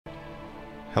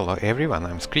Hello everyone,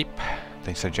 I'm Scrip.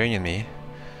 Thanks for joining me.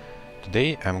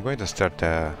 Today I'm going to start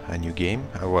a new game.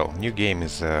 Well, new game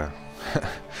is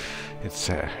it's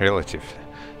relative.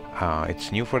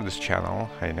 It's new for this channel.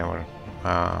 I never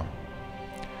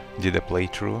did a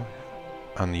playthrough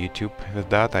on YouTube with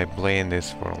that. I playing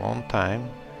this for a long time.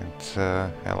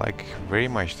 I like very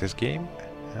much this game,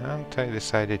 and I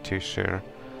decided to share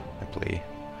my play.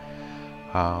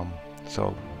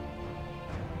 So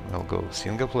I'll go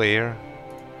single player.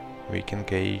 We can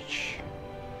engage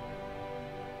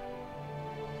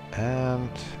and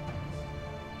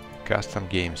custom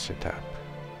game setup.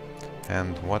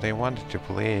 And what I wanted to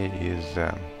play is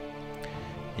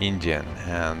Indian,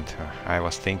 and I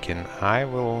was thinking I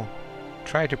will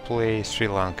try to play Sri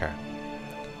Lanka.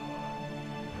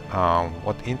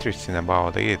 What interesting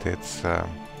about it, it's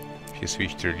if you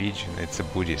switch to religion, it's a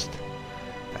Buddhist,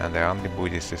 and the only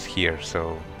Buddhist is here.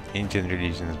 So Indian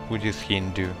religion is Buddhist,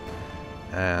 Hindu,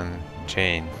 and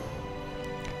Jain.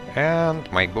 And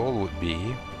my goal would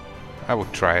be, I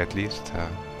would try at least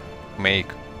make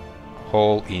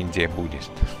whole India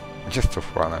Buddhist, just for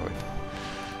fun of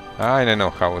it. I don't know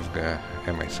how it's gonna,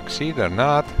 am I succeed or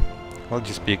not. I'll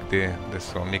just pick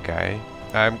this only guy.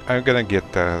 I'm gonna get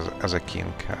as a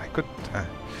king. I could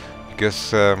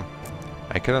because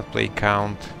I cannot play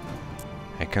count.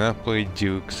 I cannot play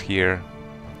dukes here,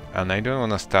 and I don't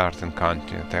want to start in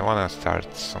continent. I want to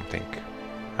start something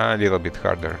a little bit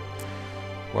harder.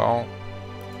 Well,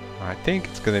 I think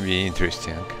it's gonna be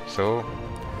interesting. So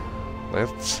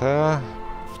let's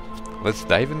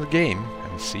dive in the game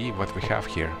and see what we have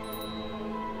here.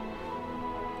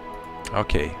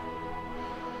 Okay.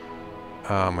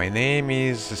 My name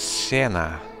is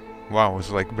Senna. Wow,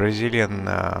 it's like Brazilian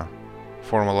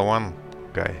Formula 1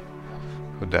 guy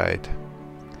who died.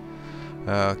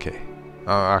 Okay.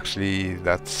 Actually,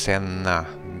 that's Senna.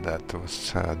 That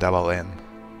was double N.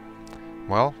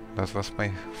 Well, that was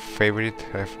my favorite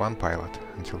F1 pilot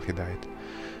until he died.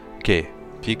 Okay,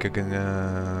 pick again.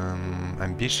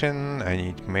 Ambition. I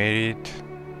need married.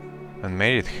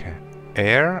 Unmarried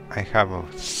heir. I have a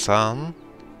son.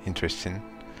 Interesting.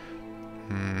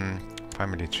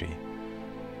 Family tree.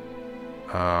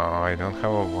 I don't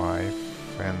have a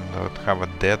wife and don't have a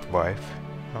dead wife.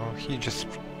 Oh, I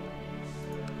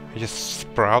just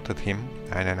sprouted him.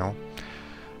 I don't know.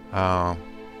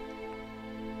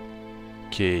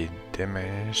 Okay,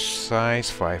 damage size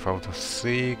 5 out of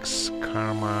 6.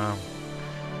 Karma.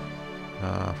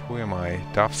 Who am I?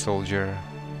 Tough soldier.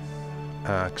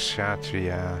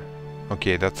 Kshatriya.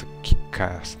 Okay, that's a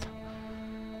caste.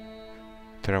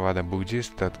 Theravada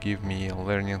Buddhist, that give me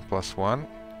learning +1.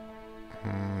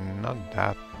 Not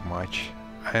that much.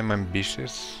 I'm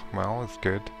ambitious. Well, it's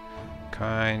good.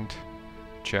 Kind,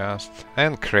 just,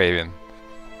 and craven.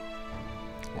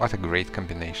 What a great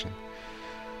combination.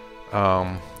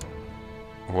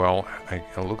 Well, it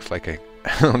looks like I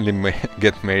only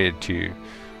get married to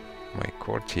my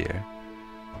courtier.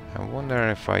 I wonder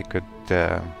if I could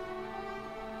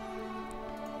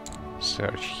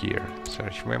search here.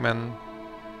 Search women.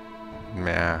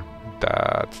 Nah,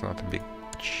 that's not a big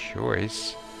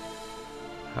choice.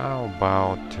 How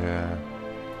about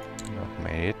not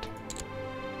married?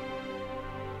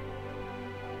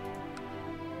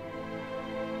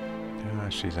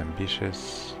 She's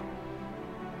ambitious.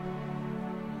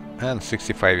 And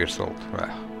 65 years old.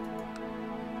 Well.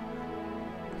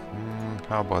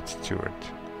 How about Stuart?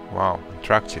 Wow,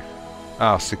 attractive.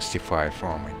 Oh, 65.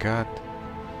 Oh my god.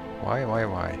 Why?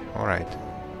 Alright.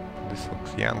 This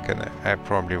looks young, and I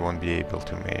probably won't be able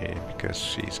to marry because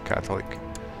she's Catholic.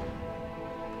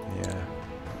 Yeah.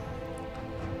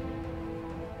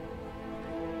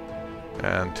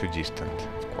 And too distant,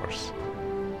 of course.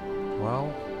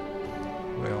 Well,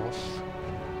 who else?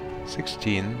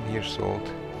 16 years old.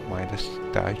 Midas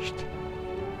touched.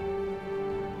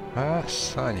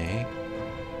 Sunny.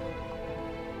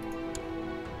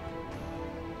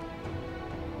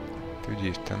 Too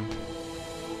distant.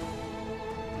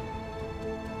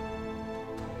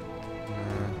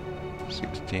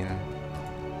 16.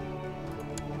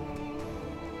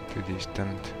 Too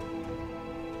distant.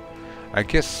 I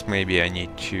guess maybe I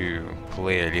need to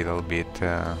play a little bit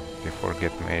before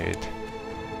get married.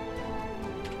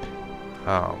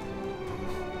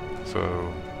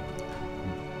 So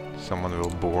someone will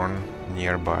born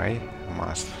nearby.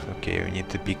 Must. Okay, we need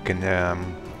to pick an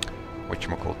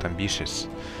whatchamacallit, ambitious.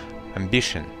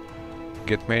 Ambition.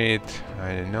 Get married.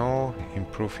 I don't know.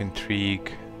 Improve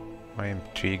intrigue. My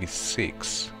intrigue is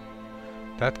 6.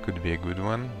 That could be a good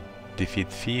one.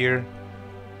 Defeat fear.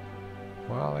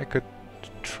 Well, I could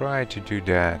try to do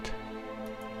that.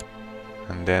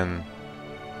 And then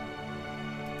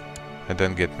and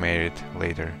then get married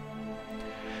later.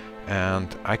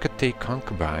 And I could take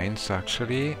concubines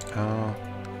actually.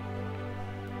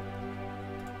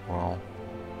 Well,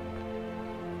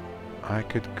 I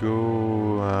could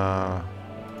go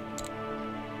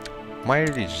my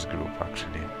religious group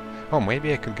actually. Oh,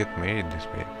 maybe I could get married this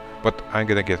way, but I'm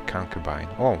gonna get concubine.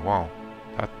 Oh wow,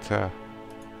 that's a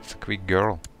quick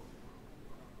girl.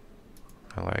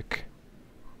 I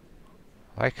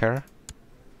like her,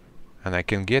 and I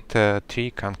can get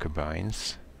 3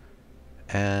 concubines,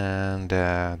 and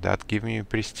that give me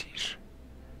prestige.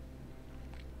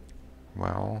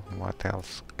 Well, what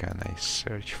else can I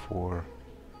search for?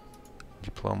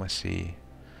 Diplomacy.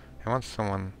 I want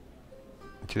someone.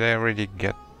 Did I already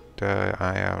get?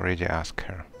 I already asked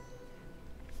her.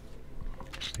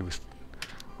 Actually,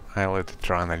 I let it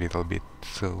run a little bit.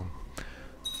 So,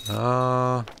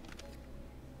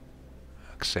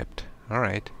 accept. All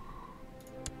right.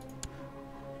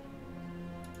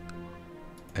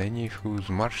 Any who's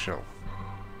marshal?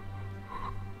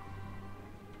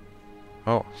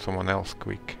 Oh, someone else,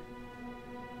 quick.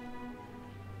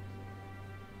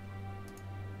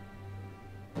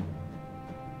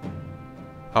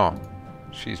 Oh,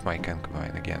 she's my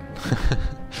concubine again.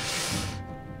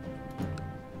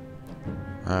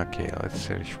 Okay, let's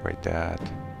search for that.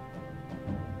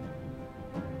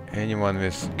 Anyone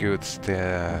with good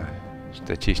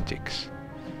statistics,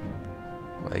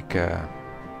 like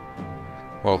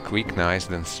well, quick, nice,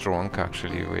 then strong,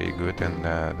 actually very good, and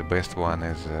the best one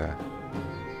is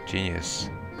genius.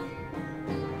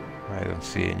 I don't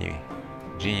see any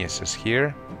geniuses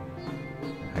here.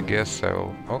 I guess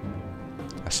I'll... Oh,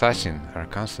 assassin are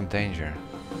constant danger.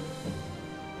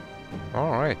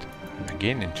 Alright,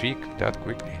 again intrigue that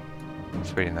quickly.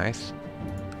 That's very nice.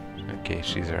 Okay,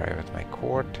 she's arrived at my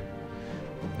court.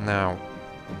 Now,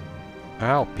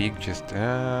 I'll pick just...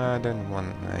 I don't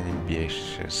want any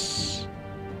ambitious.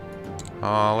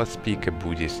 Let's pick a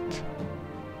Buddhist.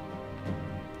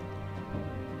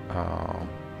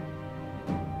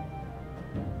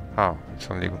 Oh, it's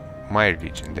only my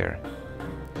religion there.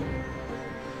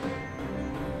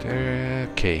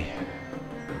 Okay.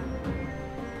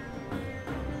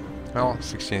 Well,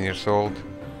 16 years old.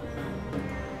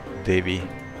 Devi.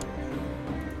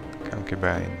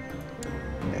 Concubine.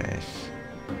 Nice.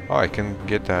 Oh, I can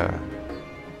get a...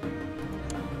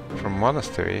 from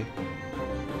monastery.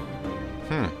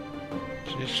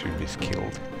 She should be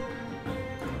skilled.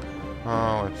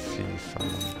 Oh, let's see some...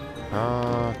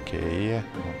 Okay.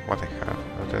 What I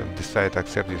have? Decide to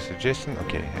accept your suggestion.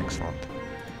 Okay, excellent.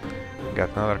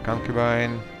 Got another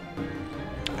concubine.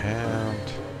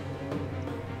 And...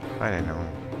 I don't know.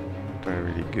 They're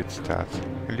really good stats.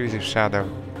 Elusive shadow.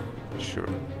 Sure.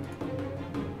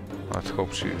 Let's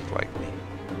hope she's like me.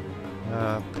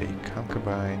 Take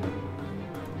concubine.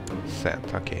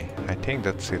 Send. Okay. I think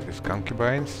that's it with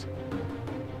concubines.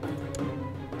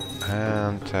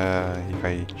 And if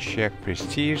I check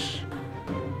prestige,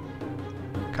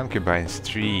 concubines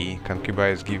 3,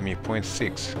 concubines give me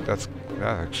 0.6. That's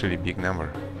actually a big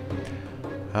number.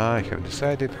 I have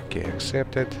decided. Okay,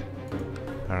 accepted.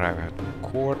 Arrive at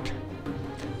court.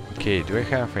 Okay, do I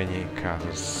have any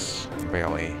casus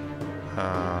belli?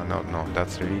 No,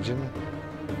 that's religion.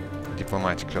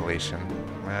 Diplomatic relation.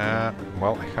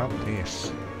 Well, I have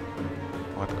this.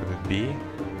 What could it be?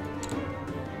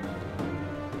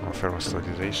 Offer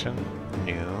hostilization?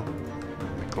 No.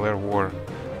 Declare war.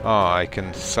 Oh, I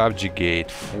can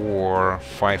subjugate for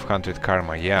 500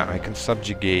 karma. Yeah, I can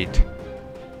subjugate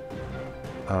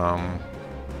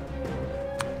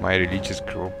my religious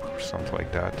group or something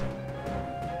like that.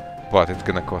 But it's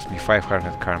gonna cost me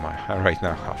 500 karma. I right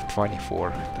now have 24.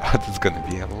 That is gonna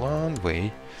be a long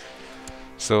way.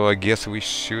 So I guess we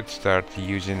should start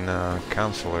using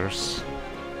counselors.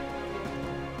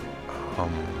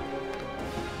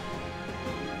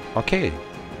 Okay.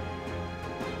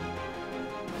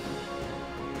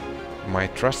 My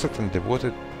trusted and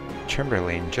devoted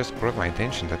Chamberlain just brought my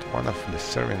attention that one of the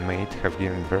servant maids have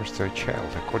given birth to a child.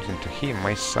 According to him,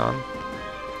 my son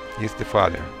is the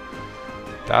father.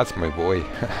 That's my boy.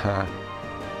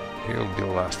 He'll be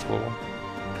lastful.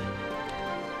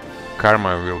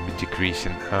 Karma will be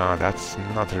decreasing. That's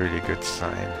not a really good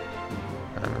sign.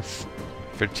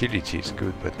 Fertility is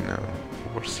good, but no.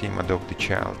 Force him adopt the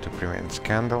child to prevent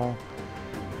scandal.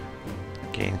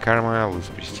 Gain karma, lose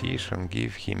prestige, and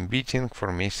give him beating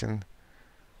for missing.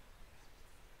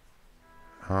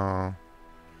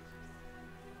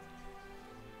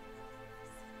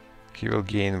 He will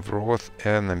gain wrath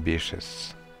and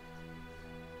ambitious.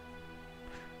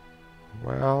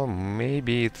 Well,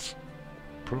 maybe it's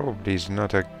probably is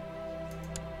not a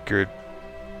good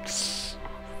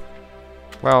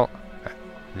Well,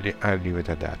 I'll leave it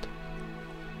at that.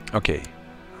 Okay,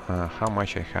 how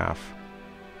much I have?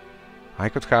 I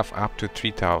could have up to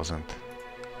 3,000.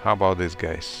 How about this,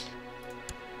 guys?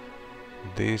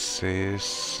 This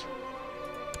is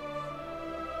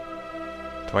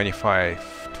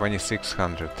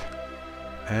 2,600.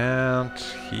 And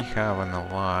he have an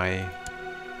ally,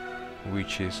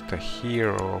 which is the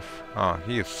hero of... Oh,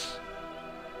 he is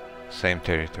same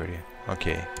territory.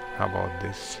 Okay, how about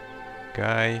this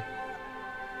guy?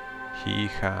 He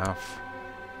have...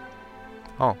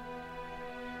 Oh,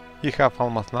 he have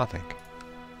almost nothing.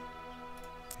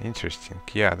 Interesting.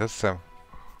 Yeah, that's a...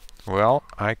 Well,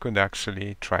 I could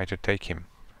actually try to take him.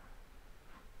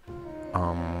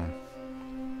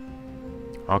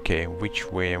 Okay,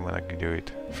 which way I'm gonna do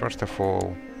it? First of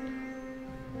all,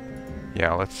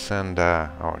 yeah, let's send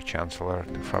our Chancellor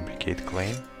to fabricate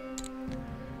claim.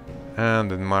 And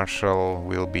then Marshal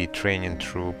will be training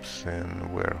troops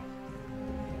in where?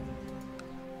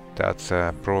 That's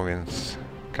a province,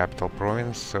 capital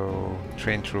province, so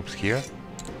train troops here.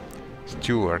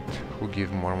 Steward, who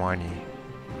give more money?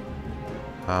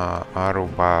 Aru,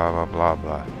 blah blah blah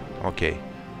blah. Okay,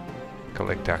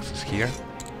 collect taxes here.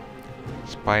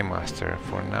 Spy master.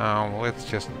 For now, let's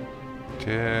just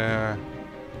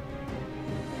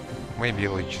maybe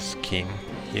let's just king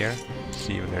here.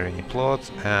 See if there are any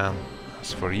plots. And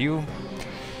as for you,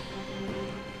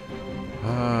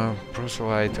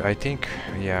 proselyte. I think,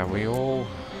 yeah, we all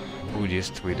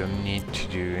Buddhist. We don't need to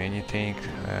do anything.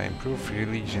 Improve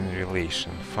religion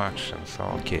relation factions.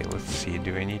 Okay, let's see.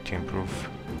 Do I need to improve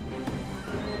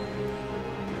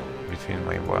between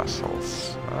my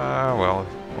vassals? Well,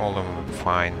 all of them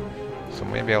fine. So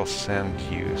maybe I'll send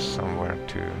you somewhere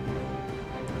to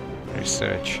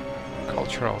research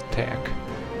cultural tech.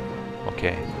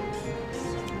 Okay.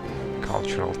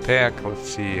 Cultural tech.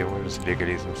 Let's see where is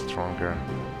legalism stronger.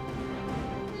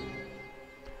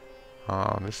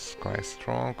 This is quite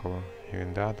strong, or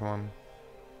even that one.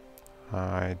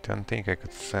 I don't think I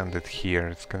could send it here.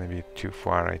 It's gonna be too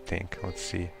far, I think. Let's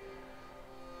see.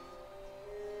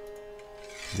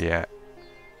 Yeah.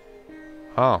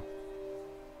 Oh.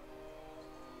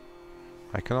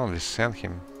 I can only send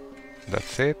him.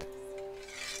 That's it?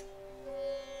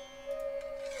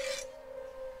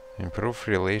 Improve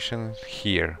relations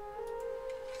here.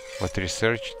 But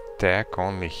research tech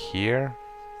only here?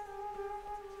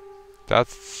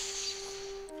 That's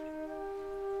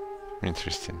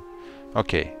interesting.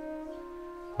 Okay.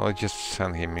 I'll just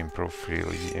send him improve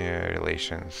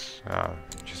relations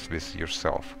just with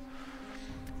yourself.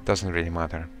 Doesn't really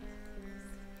matter.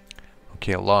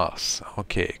 Okay, laws.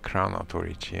 Okay, crown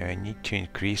authority. I need to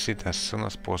increase it as soon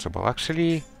as possible.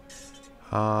 Actually,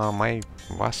 my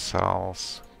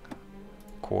vassals.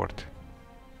 Court.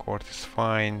 Court is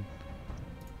fine.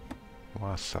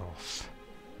 Vassals.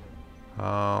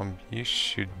 You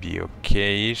should be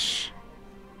okay-ish.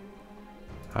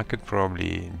 I could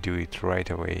probably do it right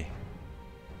away.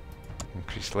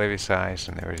 Increase levy size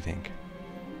and everything.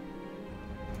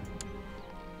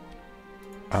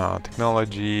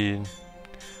 Technology.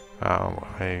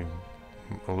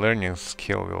 Learning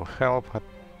skill will help.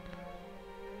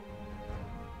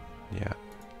 Yeah.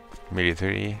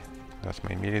 Military. That's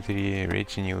my military.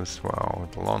 Retinues. Wow,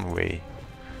 a long way.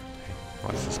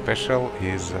 What's special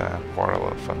is War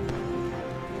Elephant.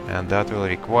 And that will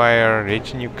require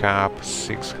retinue cap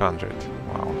 600.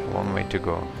 Wow, long way to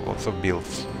go. Lots of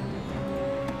builds.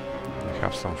 We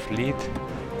have some fleet.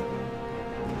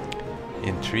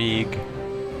 Intrigue.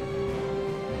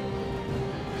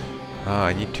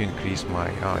 I need to increase my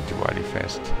Diwali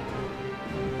Fest.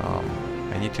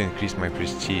 I need to increase my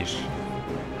prestige.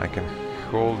 I can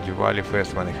hold Diwali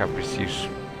Fest when I have prestige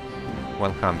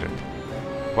 100.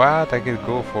 But I could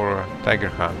go for a tiger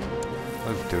hunt.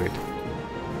 Let's do it.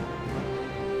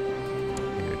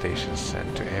 Invitations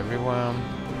sent to everyone.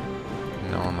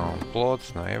 No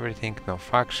plots, no everything, no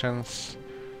factions,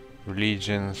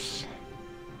 religions.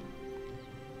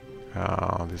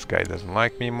 This guy doesn't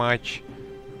like me much.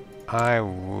 I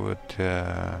would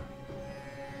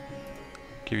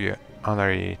give you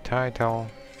honorary title,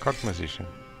 court musician.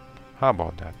 How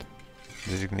about that?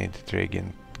 Designated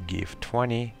regent, give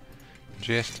 20.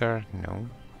 Jester, no.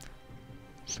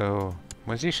 So,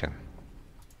 musician.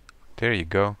 There you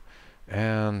go.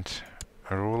 And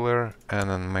a ruler and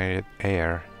unmarried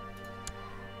heir.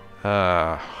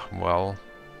 Well,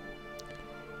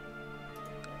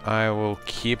 I will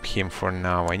keep him for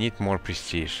now. I need more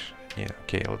prestige. Yeah,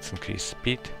 okay, let's increase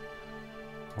speed.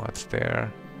 What's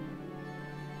there?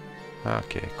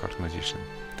 Okay, court musician.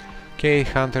 Okay,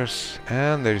 hunters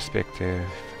and the respective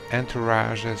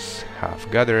entourages have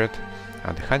gathered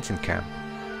at the hunting camp.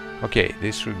 Okay,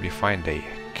 this should be fine day.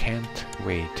 Can't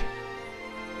wait.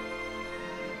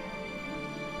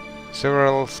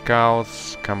 Several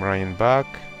scouts come running back.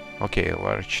 Okay, a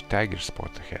large tiger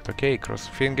spot ahead. Okay, cross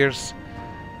fingers.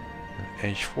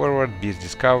 Edge forward, beast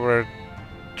discovered.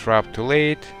 Trap too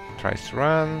late. Tries to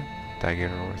run. Tiger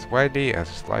roars wildly as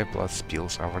his lifeblood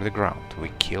spills over the ground. We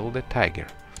kill the tiger.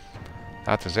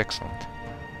 That is excellent.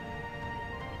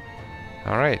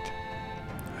 Alright.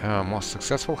 Most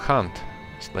successful hunt.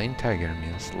 Slain tiger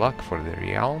means luck for the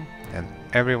realm, and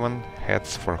everyone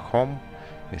heads for home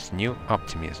with new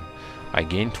optimism. I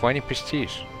gained 20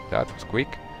 prestige. That was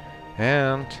quick.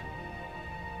 And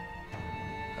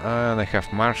I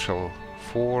have martial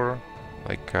for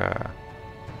like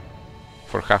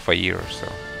for half a year or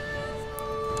so.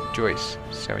 Joyce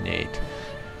 78.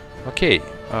 Okay,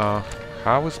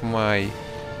 how is my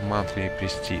monthly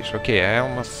prestige? Okay,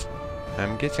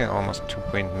 I'm getting almost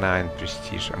 2.9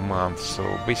 prestige a month, so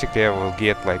basically I will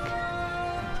get like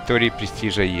 30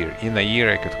 prestige a year. In a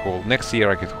year I could hold, next year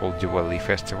I could hold Diwali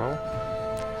festival.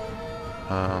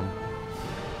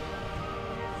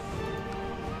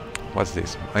 What's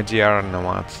this? Magyar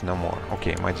nomads no more.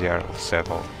 Okay, Magyar will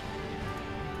settle.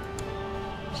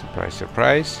 Surprise,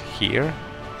 surprise, here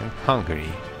in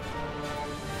Hungary.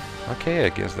 Okay, I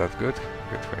guess that's good.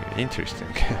 Good for you.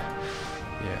 Interesting.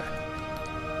 Yeah.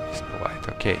 It's polite.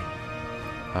 Okay.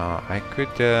 I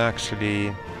could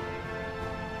actually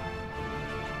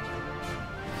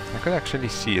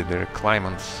see there are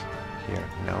claimants here.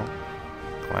 No?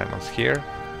 Claimants here.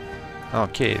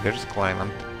 Okay, there's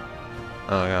claimant.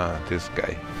 Oh yeah, this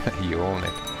guy. You own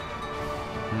it.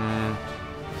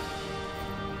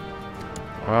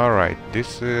 Alright,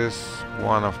 this is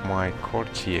one of my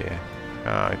courtier.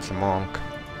 It's a monk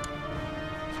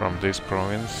from this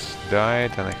province.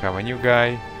 Died, and I have a new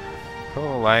guy who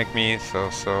like me, so.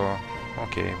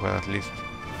 Okay, but at least...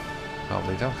 Well,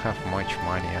 they don't have much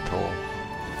money at all.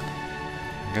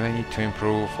 I'm gonna need to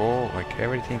improve all, like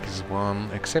everything is one,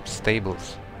 except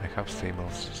stables. I have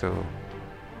stables, so...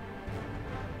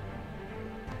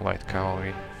 Light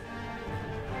cavalry.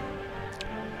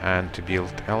 And to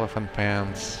build elephant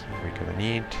pens, we're gonna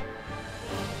need...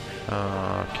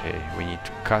 okay, we need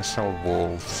castle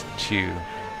walls 2.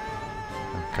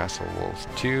 And castle walls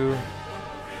 2.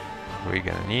 We're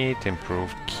gonna need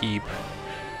improved keep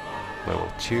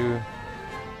level 2.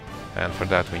 And for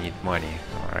that we need money,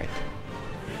 alright.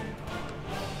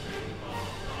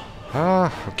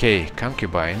 Okay,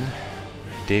 concubine.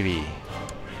 Devi.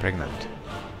 Pregnant.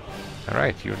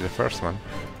 Alright, you're the first one.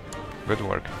 Good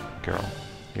work, girl.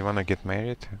 You wanna get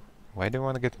married? Why do you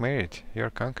wanna get married? You're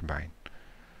a concubine.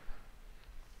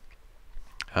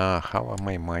 How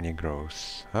my money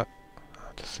grows?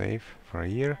 To save for a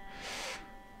year?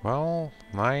 Well,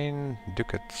 9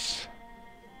 ducats.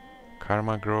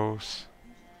 Karma grows.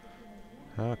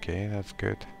 Okay, that's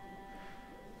good.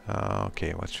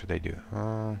 Okay, what should I do?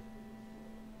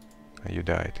 You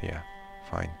died, yeah,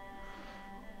 fine.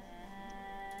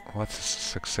 What's the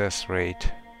success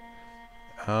rate?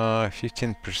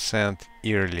 15%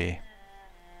 yearly.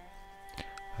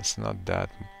 That's not that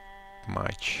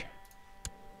much.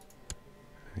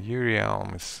 Your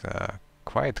realm is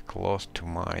quite close to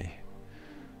my...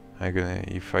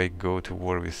 if I go to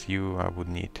war with you, I would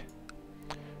need...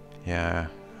 Yeah,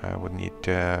 I would need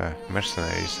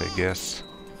mercenaries, I guess.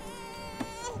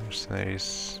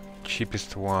 Mercenaries,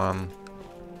 cheapest one,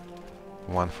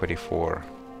 144.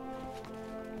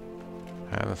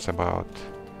 And that's about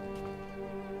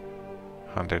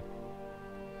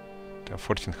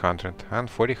 1400 and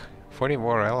 40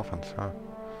 more elephants, huh?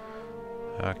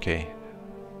 Okay.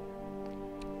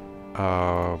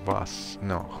 Boss,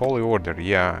 no, Holy Order,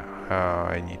 yeah,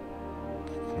 I need,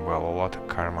 well, a lot of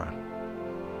karma.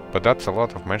 But that's a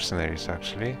lot of mercenaries,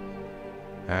 actually.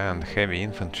 And heavy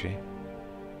infantry.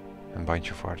 And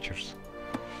bunch of archers.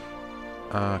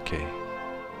 Okay.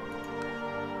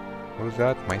 Who's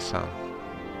that? My son.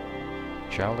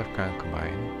 Child of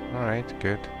concubine. Alright,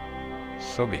 good.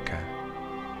 Sobika.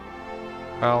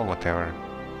 Well, whatever.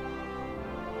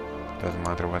 Doesn't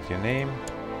matter what you name.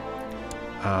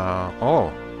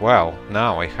 Oh, well,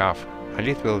 now I have a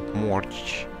little more...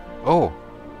 Oh!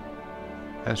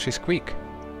 And she's quick.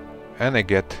 And I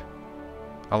get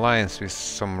alliance with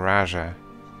some Raja.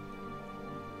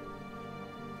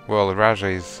 Well, Raja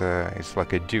is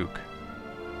like a duke.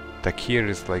 Takir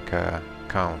is like a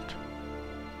count.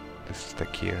 This is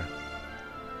Takir.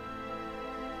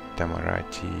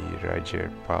 Damarati,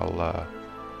 Raja, Pala.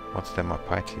 What's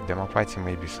Damapati? Damapati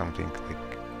may be something like...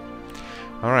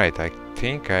 Alright, I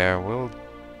think I will...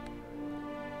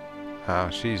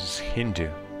 she's Hindu.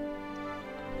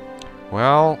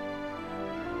 Well...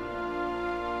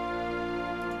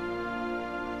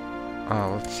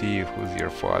 Let's see who's your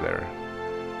father.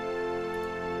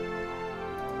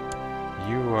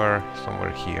 You are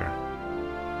somewhere here.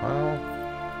 Well,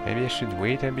 maybe I should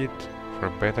wait a bit for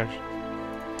better.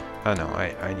 Oh no,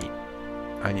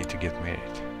 I need to get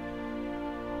married.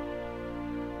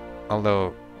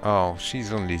 Although, oh,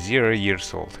 she's only 0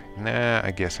 years old. Nah,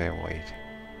 I guess I'll wait.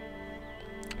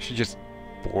 She just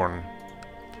born.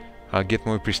 I'll get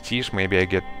more prestige. Maybe I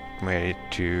get married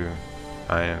to,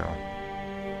 I don't know,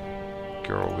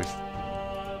 girl with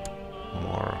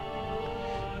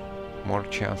more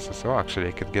chances. Oh, actually,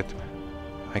 I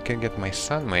can get my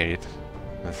son married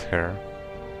with her.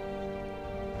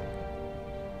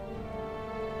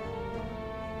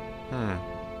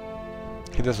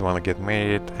 He doesn't want to get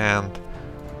married, and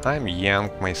I'm young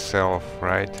myself,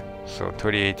 right? So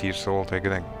 38 years old, I'm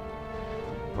gonna...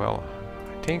 Well,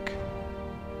 I think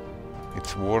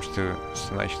it's worth to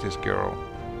snatch this girl.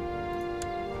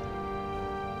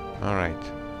 Alright.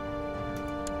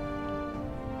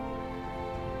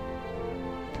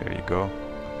 There you go.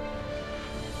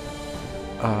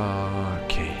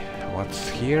 Okay, what's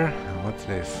here? What's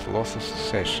this? Loss of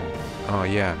succession. Oh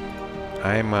yeah,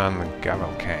 I'm on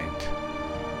Cavalcant,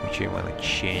 which I want to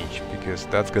change because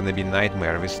that's gonna be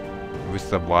nightmare with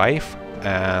the wife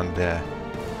and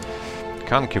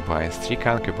concubines. 3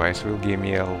 concubines will give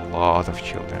me a lot of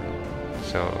children,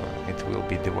 so it will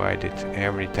be divided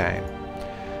every time.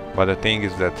 But the thing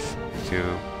is that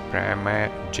to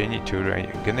primogeniture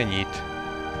I'm gonna need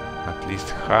at least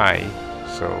high,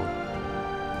 so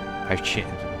I've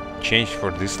changed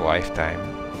for this lifetime.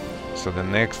 So the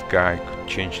next guy could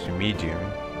change to medium.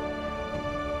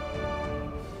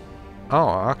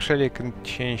 Oh, actually I can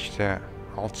change the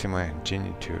ultima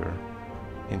geniture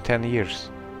in 10 years.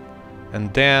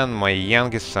 And then my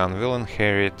youngest son will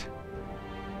inherit.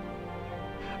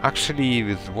 Actually,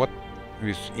 with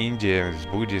India,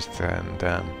 with Buddhist, and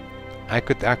I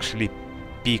could actually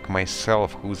pick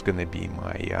myself who's gonna be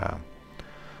my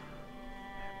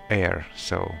heir,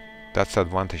 so that's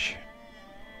advantage.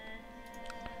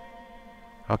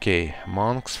 Okay,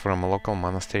 monks from a local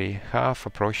monastery have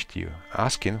approached you,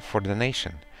 asking for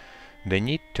donation. They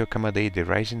need to accommodate the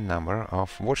rising number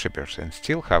of worshippers and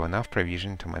still have enough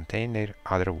provision to maintain their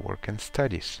other work and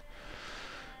studies.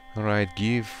 Alright,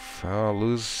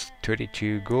 lose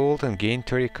 32 gold and gain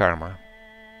 30 karma.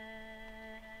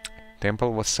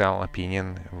 Temple vassal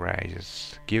opinion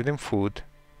rises. Give them food.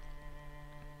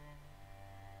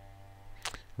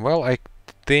 Well, I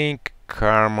think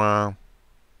karma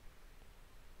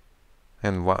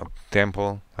and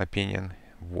temple opinion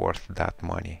worth that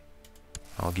money.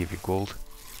 I'll give you gold.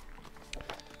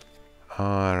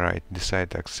 Alright, decide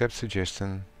to accept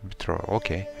suggestion. Betrothal.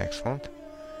 Okay, excellent.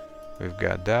 We've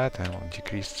got that. I will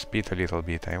decrease speed a little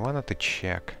bit. I wanted to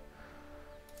check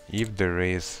if there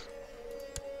is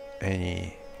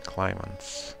any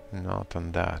claimants. Not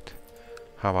on that.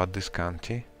 How about this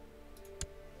county?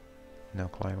 No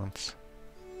claimants.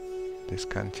 This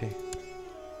county.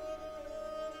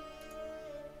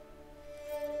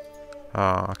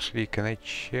 Actually, can I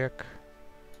check?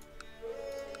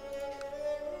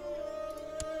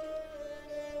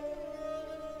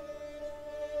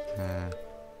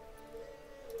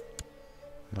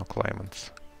 No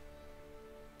claimants.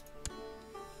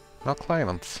 No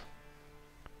claimants.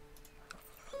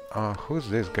 Who's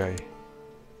this guy?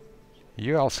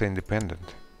 You also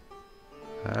independent.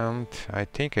 And I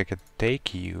think I could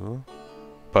take you,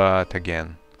 but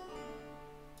again,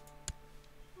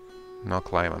 no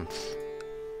claimants.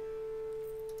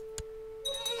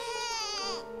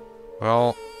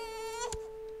 Well,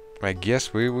 I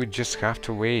guess we would just have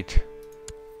to wait.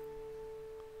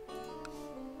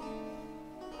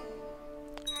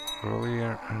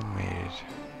 Earlier unmarried.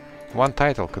 One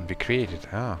title could be created.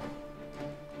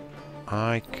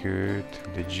 I could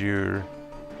de jure.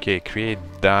 Okay, create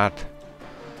that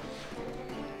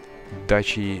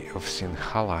Duchy of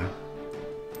Sinhala.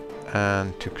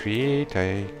 And to create,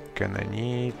 I gonna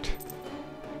need.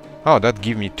 Oh, that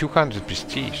give me 200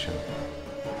 prestige.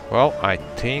 Well, I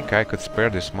think I could spare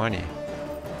this money.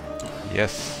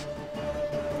 Yes.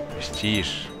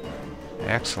 Prestige.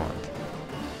 Excellent.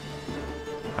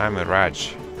 I'm a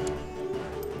Raj.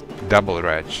 Double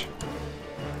Raj.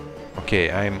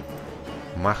 Okay, I'm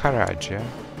Maharaja.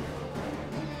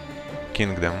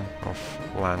 Kingdom of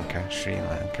Lanka, Sri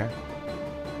Lanka.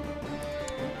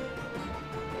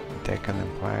 Deccan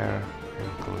Empire.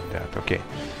 Include that. Okay.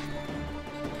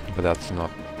 But that's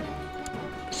not.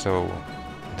 So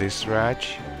this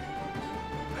Raj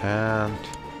and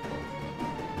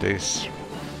this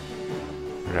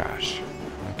Raj.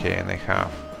 Okay, and I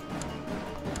have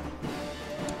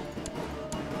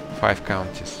 5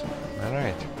 counties.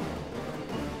 Alright.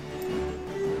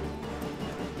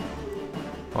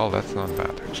 Well, that's not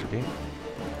bad, actually.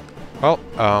 Well,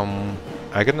 I'm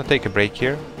gonna take a break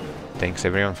here. Thanks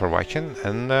everyone for watching,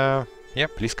 and yeah,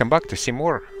 please come back to see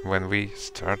more when we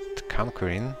start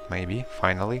conquering, maybe,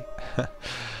 finally.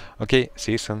 Okay,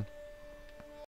 see you soon.